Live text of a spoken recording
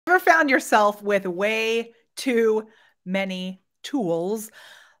ever found yourself with way too many tools,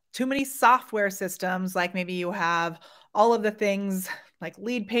 too many software systems, like maybe you have all of the things like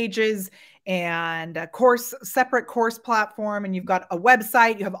lead pages and a course, separate course platform, and you've got a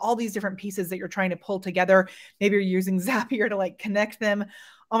website, you have all these different pieces that you're trying to pull together. Maybe you're using Zapier to like connect them.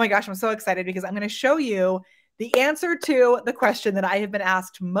 Oh my gosh, I'm so excited because I'm going to show you the answer to the question that I have been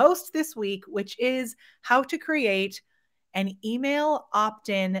asked most this week, which is how to create an email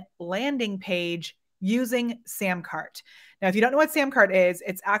opt-in landing page using SamCart. Now, if you don't know what SamCart is,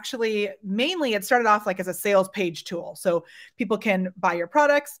 it's actually mainly, it started off like as a sales page tool. So people can buy your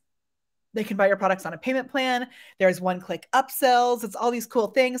products. They can buy your products on a payment plan. There's one-click upsells. It's all these cool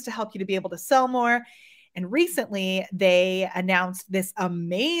things to help you to be able to sell more. And recently they announced this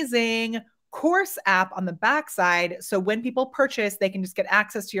amazing course app on the backside. So when people purchase, they can just get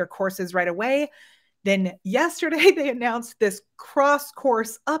access to your courses right away. Then yesterday they announced this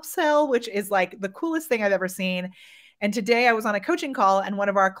cross-course upsell, which is like the coolest thing I've ever seen. And today I was on a coaching call and one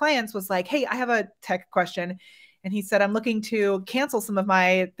of our clients was like, hey, I have a tech question. And he said, I'm looking to cancel some of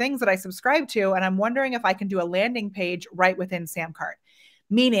my things that I subscribe to. And I'm wondering if I can do a landing page right within SamCart,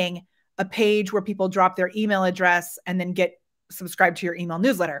 meaning a page where people drop their email address and then get subscribed to your email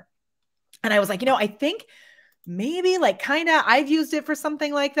newsletter. And I was like, I think maybe like kind of I've used it for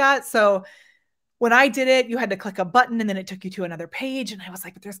something like that. So when I did it, you had to click a button and then it took you to another page. And I was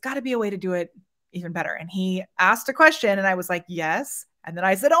like, but there's got to be a way to do it even better. And he asked a question and I was like, yes. And then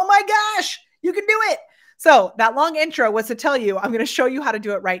I said, oh my gosh, you can do it. So that long intro was to tell you, I'm going to show you how to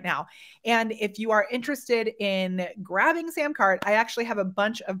do it right now. And if you are interested in grabbing SamCart, I actually have a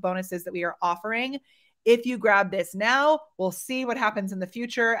bunch of bonuses that we are offering. If you grab this now, we'll see what happens in the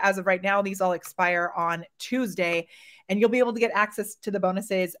future. As of right now, these all expire on Tuesday, and you'll be able to get access to the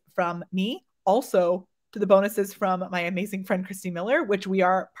bonuses from me, also to the bonuses from my amazing friend, Christy Miller, which we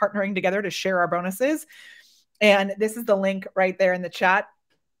are partnering together to share our bonuses. And this is the link right there in the chat.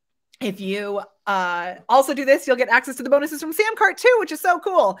 If you also do this, you'll get access to the bonuses from SamCart too, which is so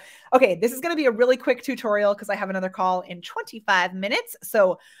cool. Okay, this is going to be a really quick tutorial because I have another call in 25 minutes.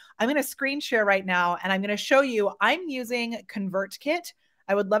 So I'm going to screen share right now, and I'm going to show you, I'm using ConvertKit.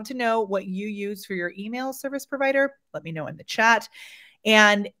 I would love to know what you use for your email service provider. Let me know in the chat.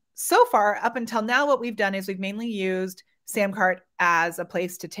 And so far, up until now, what we've done is we've mainly used SamCart as a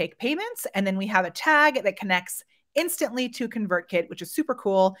place to take payments. And then we have a tag that connects instantly to ConvertKit, which is super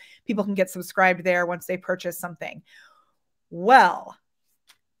cool. People can get subscribed there once they purchase something. Well,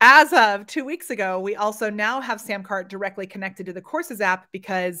 as of 2 weeks ago, we also now have SamCart directly connected to the Courses app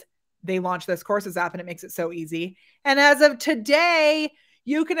because they launched this Courses app and it makes it so easy. And as of today,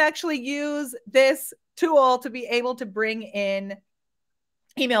 you can actually use this tool to be able to bring in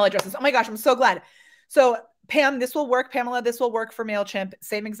email addresses. Oh my gosh, I'm so glad. So Pam, this will work. Pamela, this will work for MailChimp,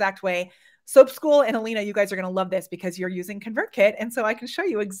 same exact way. Soap School and Alina, you guys are going to love this because you're using ConvertKit. And so I can show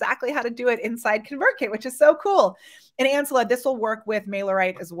you exactly how to do it inside ConvertKit, which is so cool. And Ansela, this will work with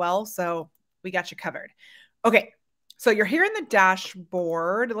MailerLite as well. So we got you covered. Okay. So you're here in the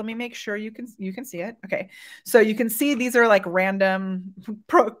dashboard. Let me make sure you can see it. Okay. So you can see these are like random,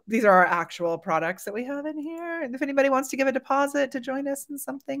 these are our actual products that we have in here. And if anybody wants to give a deposit to join us in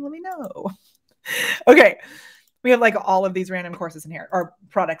something, let me know. Okay. We have like all of these random courses in here or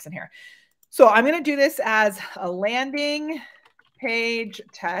products in here. So I'm going to do this as a landing page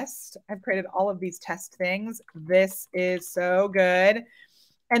test. I've created all of these test things. This is so good.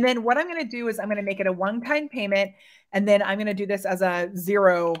 And then what I'm going to do is I'm going to make it a one-time payment. And then I'm going to do this as a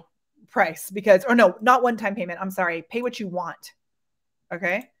zero price because, or no, not one-time payment. I'm sorry. Pay what you want.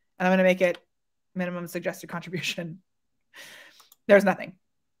 Okay. And I'm going to make it minimum suggested contribution. There's nothing.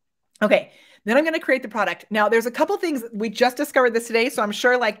 Okay. Then I'm going to create the product. Now there's a couple things. We just discovered this today. So I'm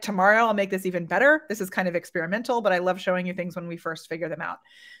sure like tomorrow I'll make this even better. This is kind of experimental, but I love showing you things when we first figure them out.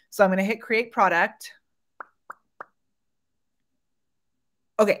 So I'm going to hit create product.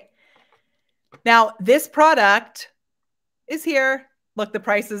 Okay. Now this product is here. Look, the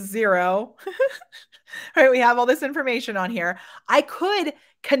price is 0. All right. We have all this information on here. I could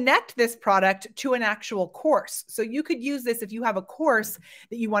connect this product to an actual course. So you could use this if you have a course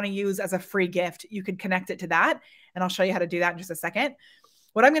that you want to use as a free gift, you could connect it to that. And I'll show you how to do that in just a second.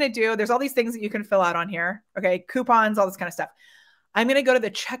 What I'm going to do, there's all these things that you can fill out on here. Okay. Coupons, all this kind of stuff. I'm going to go to the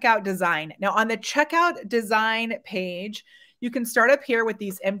checkout design. Now on the checkout design page, you can start up here with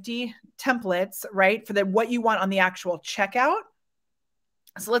these empty templates, right? For what you want on the actual checkout.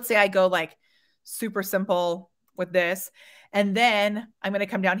 So let's say I go like super simple with this. And then I'm going to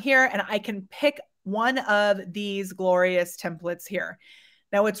come down here and I can pick one of these glorious templates here.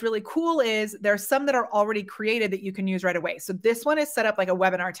 Now, what's really cool is there's some that are already created that you can use right away. So this one is set up like a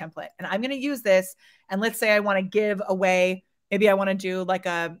webinar template, and I'm going to use this. And let's say I want to give away, maybe I want to do like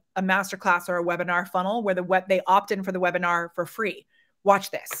a masterclass or a webinar funnel where they opt in for the webinar for free.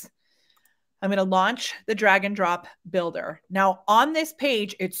 Watch this. I'm going to launch the drag and drop builder. Now on this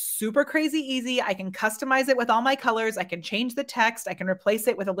page, it's super crazy easy. I can customize it with all my colors. I can change the text. I can replace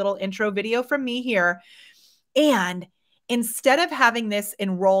it with a little intro video from me here. And instead of having this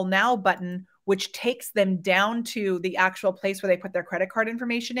enroll now button, which takes them down to the actual place where they put their credit card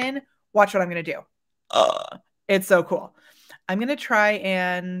information in, watch what I'm going to do. It's so cool. I'm going to try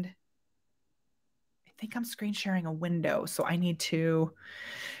and I think I'm screen sharing a window. So I need to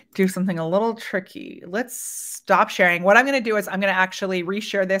do something a little tricky. Let's stop sharing. What I'm going to do is I'm going to actually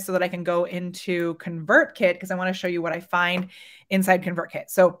reshare this so that I can go into ConvertKit because I want to show you what I find inside ConvertKit.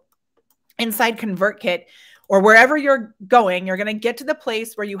 So inside ConvertKit, or wherever you're going, you're going to get to the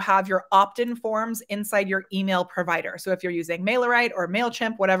place where you have your opt-in forms inside your email provider. So if you're using MailerLite or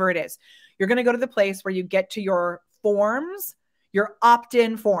MailChimp, whatever it is, you're going to go to the place where you get to your forms, your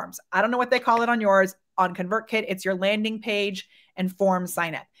opt-in forms. I don't know what they call it on yours. On ConvertKit, it's your landing page and form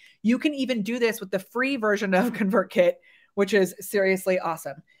sign up. You can even do this with the free version of ConvertKit, which is seriously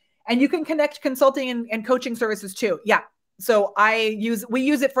awesome. And you can connect consulting and coaching services too. Yeah. So we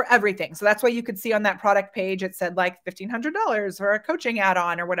use it for everything. So that's why you could see on that product page, it said like $1,500 for a coaching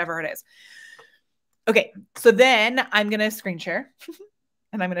add-on or whatever it is. Okay. So then I'm going to screen share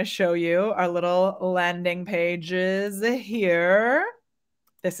and I'm going to show you our little landing pages here.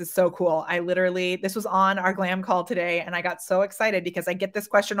 This is so cool. This was on our glam call today and I got so excited because I get this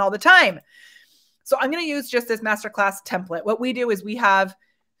question all the time. So I'm going to use just this masterclass template. What we do is we have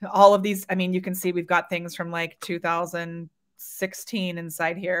all of these. I mean, you can see we've got things from like 2016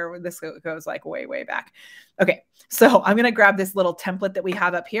 inside here. This goes like way, way back. Okay. So I'm going to grab this little template that we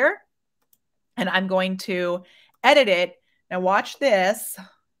have up here and I'm going to edit it. Now watch this.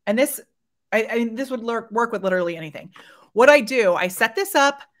 And this, I mean, this would work with literally anything. What I do, I set this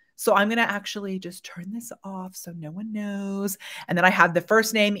up. So I'm going to actually just turn this off so no one knows. And then I have the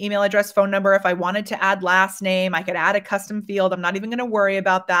first name, email address, phone number. If I wanted to add last name, I could add a custom field. I'm not even going to worry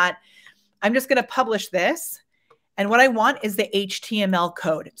about that. I'm just going to publish this. And what I want is the HTML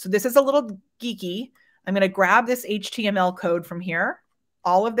code. So this is a little geeky. I'm going to grab this HTML code from here.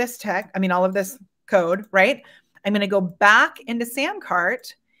 All of this code, right? I'm going to go back into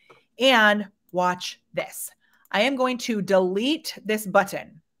SamCart and watch this. I am going to delete this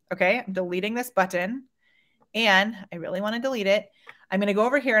button. Okay, I'm deleting this button and I really want to delete it. I'm going to go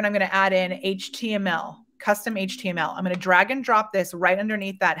over here and I'm going to add in HTML, custom HTML. I'm going to drag and drop this right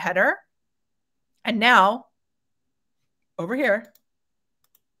underneath that header. And now over here,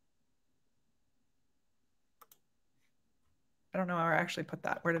 I don't know where I actually put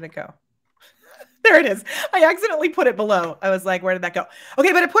that. Where did it go? There it is. I accidentally put it below. I was like, where did that go?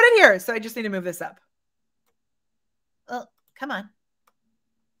 Okay, but I put it here. So I just need to move this up. Oh, come on.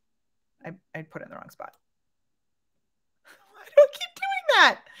 I put it in the wrong spot. I don't keep doing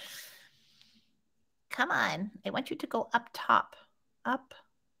that. Come on. I want you to go up top, up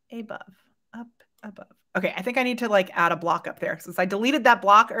above, up above. Okay, I think I need to like add a block up there. Since I deleted that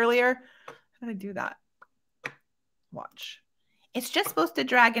block earlier, how did I do that? Watch. It's just supposed to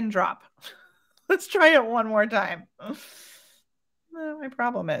drag and drop. Let's try it one more time. My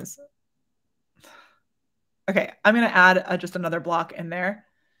problem is. Okay, I'm going to add just another block in there.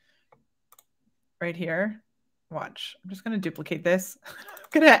 Right here. Watch. I'm just going to duplicate this. I'm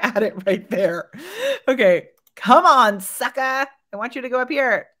going to add it right there. Okay, come on, sucker. I want you to go up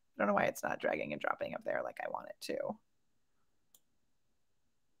here. I don't know why it's not dragging and dropping up there like I want it to.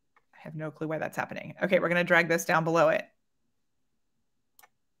 I have no clue why that's happening. Okay, we're going to drag this down below it.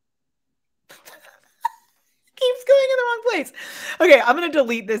 Keeps going in the wrong place. Okay, I'm going to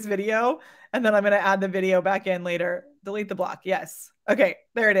delete this video and then I'm going to add the video back in later. Delete the block. Yes. Okay,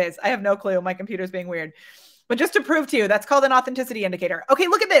 there it is. I have no clue. My computer's being weird. But just to prove to you, that's called an authenticity indicator. Okay,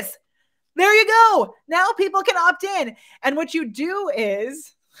 look at this. There you go. Now people can opt in. And what you do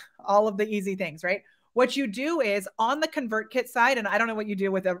is all of the easy things, right? What you do is on the ConvertKit side, and I don't know what you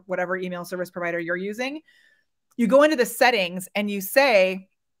do with whatever email service provider you're using, you go into the settings and you say,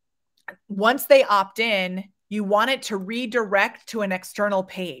 once they opt in, you want it to redirect to an external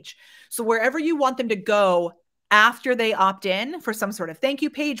page. So wherever you want them to go after they opt in for some sort of thank you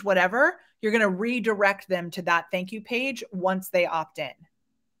page, whatever, you're going to redirect them to that thank you page once they opt in.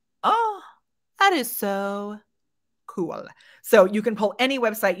 Oh, that is so cool. So you can pull any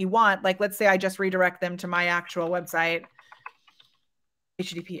website you want. Like, let's say I just redirect them to my actual website.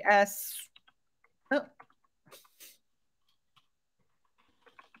 HTTPS. Oh.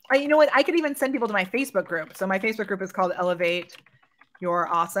 You know what? I could even send people to my Facebook group. So my Facebook group is called Elevate Your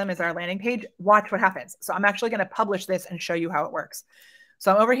Awesome, is our landing page. Watch what happens. So I'm actually going to publish this and show you how it works.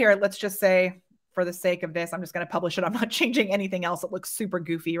 So I'm over here. Let's just say, for the sake of this, I'm just going to publish it. I'm not changing anything else. It looks super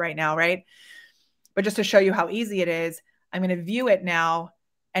goofy right now, right? But just to show you how easy it is, I'm going to view it now.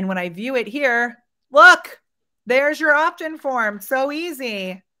 And when I view it here, look, there's your opt-in form. So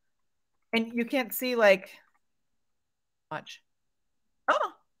easy. And you can't see like much.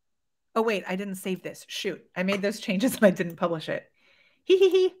 Oh, wait, I didn't save this. Shoot, I made those changes and I didn't publish it.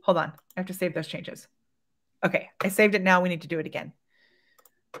 Hold on. I have to save those changes. Okay, I saved it now. We need to do it again.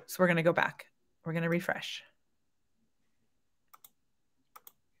 So we're going to go back. We're going to refresh.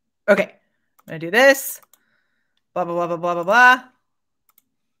 Okay, I'm going to do this. Blah, blah, blah, blah, blah, blah, blah.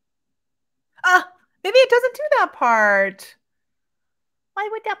 Maybe it doesn't do that part. Why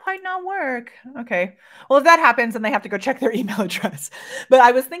would that part not work? Okay. Well, if that happens, then they have to go check their email address. But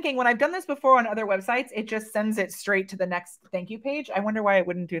I was thinking when I've done this before on other websites, it just sends it straight to the next thank you page. I wonder why it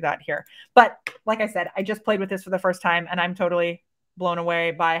wouldn't do that here. But like I said, I just played with this for the first time and I'm totally blown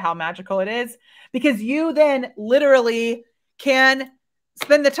away by how magical it is, because you then literally can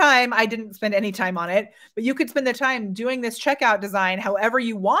spend the time. I didn't spend any time on it, but you could spend the time doing this checkout design however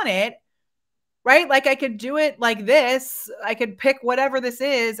you want it. Right? Like I could do it like this. I could pick whatever this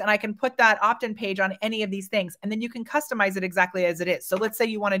is and I can put that opt-in page on any of these things. And then you can customize it exactly as it is. So let's say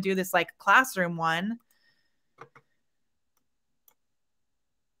you want to do this like classroom one.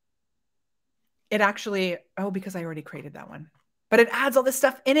 It actually, because I already created that one, but it adds all this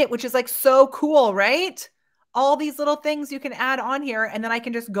stuff in it, which is like so cool, right? All these little things you can add on here and then I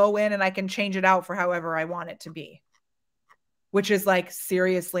can just go in and I can change it out for however I want it to be, which is like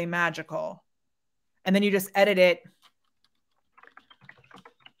seriously magical. And then you just edit it.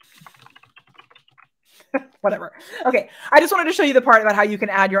 Whatever. Okay. I just wanted to show you the part about how you can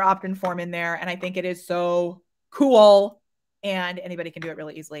add your opt-in form in there. And I think it is so cool and anybody can do it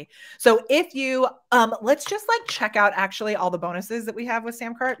really easily. So if you, let's just like check out actually all the bonuses that we have with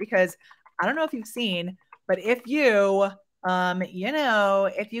SamCart, because I don't know if you've seen, but if you,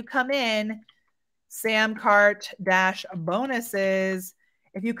 if you come in SamCart-bonuses,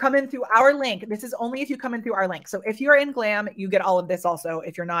 if you come in through our link, this is only if you come in through our link. So if you're in Glam, you get all of this also.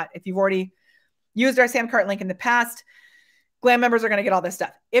 If you're not, if you've already used our SamCart link in the past, Glam members are going to get all this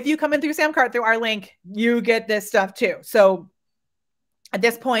stuff. If you come in through SamCart through our link, you get this stuff too. So at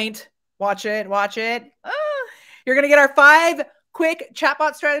this point, watch it. You're going to get our 5 quick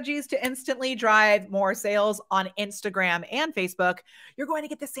chatbot strategies to instantly drive more sales on Instagram and Facebook. You're going to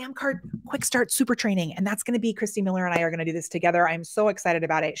get the SamCart Quick Start Super Training, and that's going to be Christy Miller and I are going to do this together. I'm so excited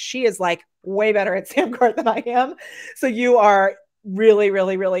about it. She is like way better at SamCart than I am. So you are really,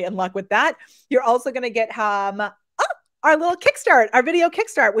 really, really in luck with that. You're also going to get our little Kickstart, our video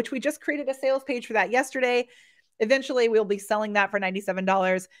Kickstart, which we just created a sales page for that yesterday. Eventually, we'll be selling that for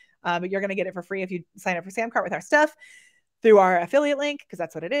 $97, but you're going to get it for free if you sign up for SamCart with our stuff through our affiliate link, because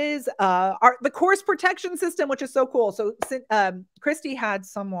that's what it is. The course protection system, which is so cool. So Christy had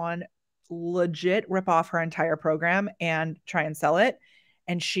someone legit rip off her entire program and try and sell it.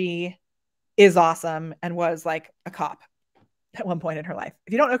 And she is awesome and was like a cop at one point in her life.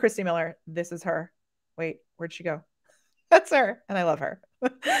 If you don't know Christy Miller, this is her. Wait, where'd she go? That's her. And I love her.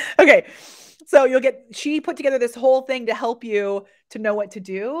 Okay. So she put together this whole thing to help you to know what to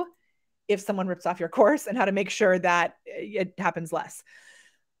do if someone rips off your course and how to make sure that it happens less.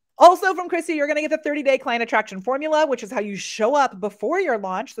 Also from Christy, you're going to get the 30-day client attraction formula, which is how you show up before your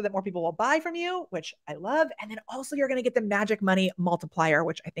launch so that more people will buy from you, which I love. And then also you're going to get the magic money multiplier,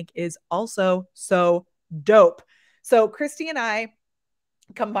 which I think is also so dope. So Christy and I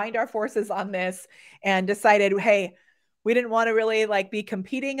combined our forces on this and decided, hey, we didn't want to really be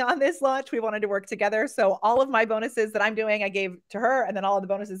competing on this launch. We wanted to work together. So all of my bonuses that I'm doing, I gave to her. And then all of the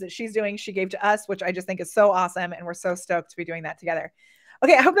bonuses that she's doing, she gave to us, which I just think is so awesome. And we're so stoked to be doing that together.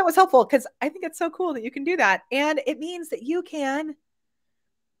 Okay. I hope that was helpful, because I think it's so cool that you can do that. And it means that you can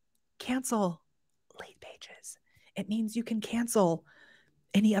cancel lead pages. It means you can cancel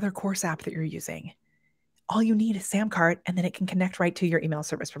any other course app that you're using. All you need is SamCart, and then it can connect right to your email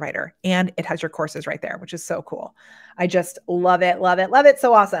service provider. And it has your courses right there, which is so cool. I just love it, love it, love it.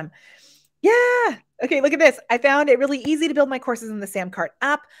 So awesome. Yeah. Okay, look at this. I found it really easy to build my courses in the SamCart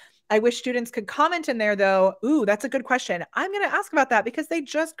app. I wish students could comment in there though. Ooh, that's a good question. I'm going to ask about that because they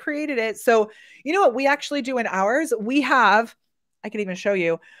just created it. So you know what we actually do in ours? I can even show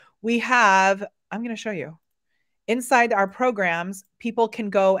you. I'm going to show you. Inside our programs, people can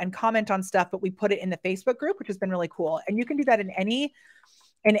go and comment on stuff, but we put it in the Facebook group, which has been really cool. And you can do that in any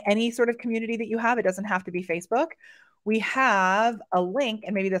sort of community that you have. It doesn't have to be Facebook. we have a link,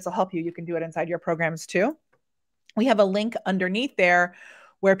 and maybe this will help you. You can do it inside your programs too. We have a link underneath there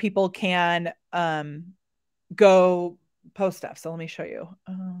where people can go post stuff. So let me show you.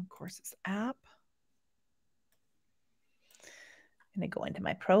 Courses app. I'm going to go into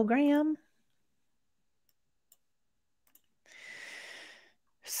my program.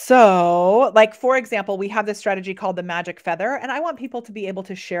 So, like, for example, we have this strategy called the magic feather, and I want people to be able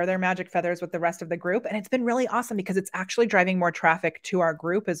to share their magic feathers with the rest of the group. And it's been really awesome because it's actually driving more traffic to our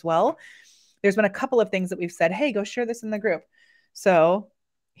group as well. There's been a couple of things that we've said, hey, go share this in the group. So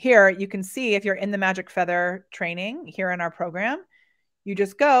here you can see if you're in the magic feather training here in our program, you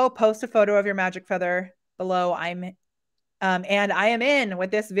just go post a photo of your magic feather below. And I am in with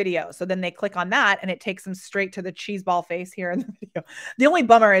this video. So then they click on that and it takes them straight to the cheese ball face here in the video. The only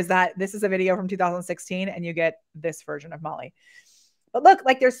bummer is that this is a video from 2016 and you get this version of Molly. But look,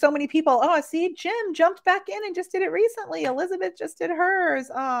 like there's so many people. Oh, see, Jim jumped back in and just did it recently. Elizabeth just did hers.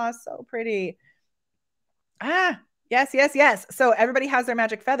 Oh, so pretty. Yes, yes, yes. So everybody has their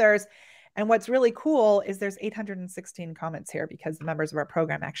magic feathers. And what's really cool is there's 816 comments here because the members of our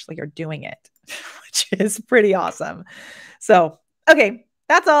program actually are doing it, which is pretty awesome. So, okay,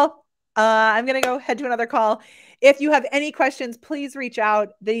 that's all. I'm going to go head to another call. If you have any questions, please reach out.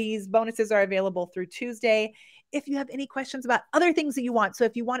 These bonuses are available through Tuesday. If you have any questions about other things that you want, so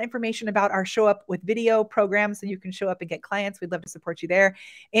if you want information about our show up with video program so you can show up and get clients, we'd love to support you there.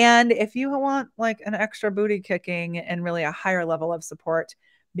 And if you want like an extra booty kicking and really a higher level of support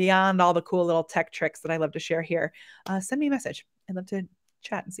beyond all the cool little tech tricks that I love to share here, send me a message. I'd love to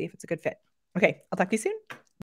chat and see if it's a good fit. Okay, I'll talk to you soon.